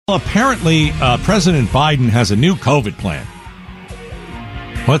Apparently, President Biden has a new COVID plan.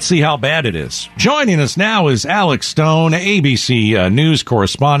 Let's see how bad it is. Joining us now is Alex Stone, ABC News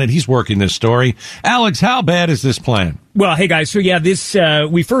correspondent. He's working this story. Alex, how bad is this plan? Well, hey guys, so yeah, this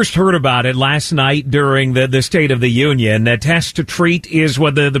we first heard about it last night during the State of the Union. Test to treat is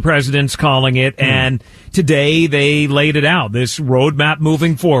what the president's calling it, and today they laid it out. This roadmap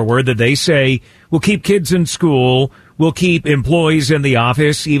moving forward that they say will keep kids in school, will keep employees in the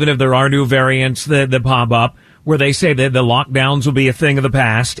office, even if there are new variants that pop up, where they say that the lockdowns will be a thing of the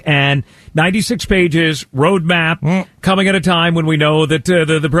past. And 96 pages, roadmap, coming at a time when we know that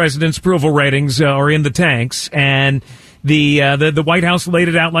the president's approval ratings are in the tanks. And the White House laid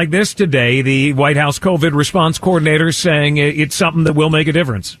it out like this today. The White House COVID response coordinator saying it's something that will make a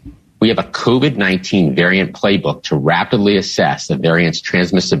difference. We have a COVID-19 variant playbook to rapidly assess the variant's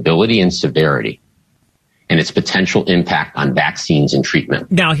transmissibility and severity and its potential impact on vaccines and treatment.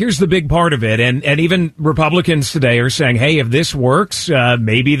 Now, here's the big part of it, and even Republicans today are saying, hey, if this works,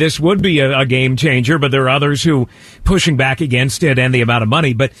 maybe this would be a game changer, but there are others who pushing back against it and the amount of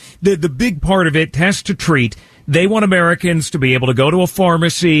money. But the big part of it, test to treat, they want Americans to be able to go to a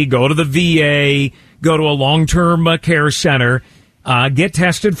pharmacy, go to the VA, go to a long-term care center, get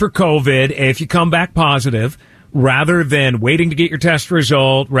tested for COVID. If you come back positive, rather than waiting to get your test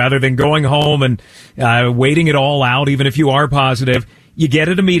result, rather than going home and waiting it all out, even if you are positive, you get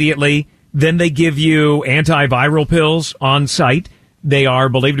it immediately. Then they give you antiviral pills on site. They are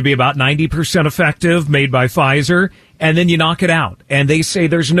believed to be about 90% effective, made by Pfizer, and then you knock it out. And they say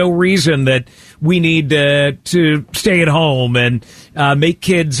there's no reason that we need to stay at home and make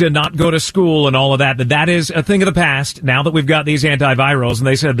kids not go to school and all of that. That is a thing of the past now that we've got these antivirals. And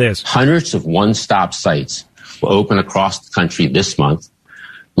they said this. Hundreds of one-stop sites will open across the country this month,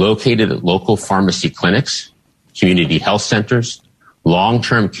 located at local pharmacy clinics, community health centers,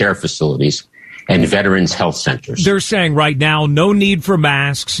 long-term care facilities, and veterans health centers. They're saying right now, no need for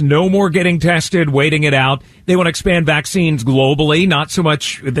masks, no more getting tested, waiting it out. They want to expand vaccines globally, not so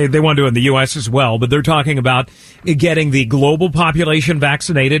much, they want to do it in the U.S. as well, but they're talking about getting the global population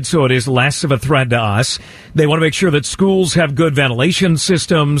vaccinated so it is less of a threat to us. They want to make sure that schools have good ventilation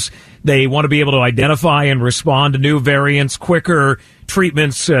systems. They want to be able to identify and respond to new variants quicker,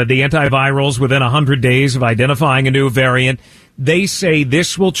 treatments, the antivirals within 100 days of identifying a new variant. They say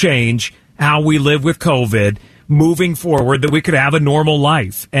this will change how we live with COVID moving forward, that we could have a normal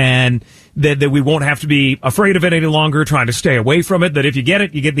life and that we won't have to be afraid of it any longer, trying to stay away from it, that if you get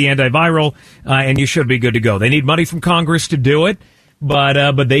it, you get the antiviral and you should be good to go. They need money from Congress to do it,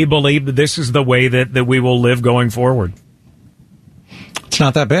 but they believe that this is the way that we will live going forward. It's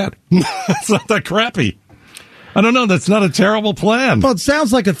not that bad. It's not that crappy. I don't know. That's not a terrible plan. Well, it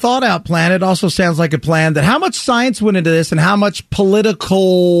sounds like a thought-out plan. It also sounds like a plan that how much science went into this and how much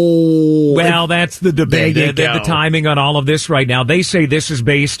political... Well, that's the debate, the timing on all of this right now. They say this is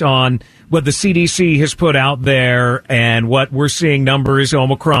based on what the CDC has put out there and what we're seeing numbers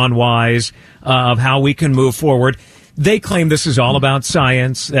Omicron-wise of how we can move forward. They claim this is all about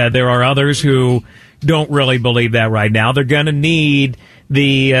science. There are others who don't really believe that right now. They're going to need...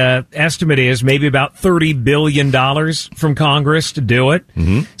 The estimate is maybe about $30 billion from Congress to do it.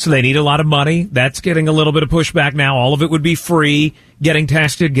 Mm-hmm. So they need a lot of money. That's getting a little bit of pushback now. All of it would be free, getting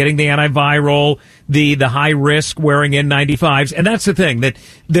tested, getting the antiviral, the high risk wearing N95s. And that's the thing, that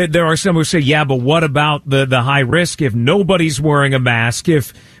there are some who say, yeah, but what about the high risk if nobody's wearing a mask,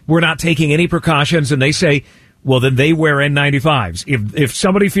 if we're not taking any precautions? And they say, well, then they wear N95s. If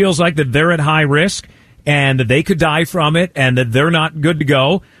somebody feels like that they're at high risk, and that they could die from it, and that they're not good to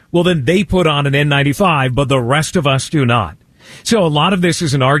go, well, then they put on an N95, but the rest of us do not. So a lot of this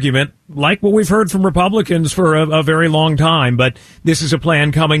is an argument, like what we've heard from Republicans for a very long time, but this is a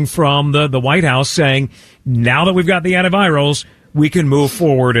plan coming from the White House saying, now that we've got the antivirals, we can move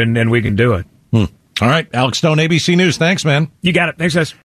forward and we can do it. All right, Alex Stone, ABC News. Thanks, man. You got it. Thanks, guys.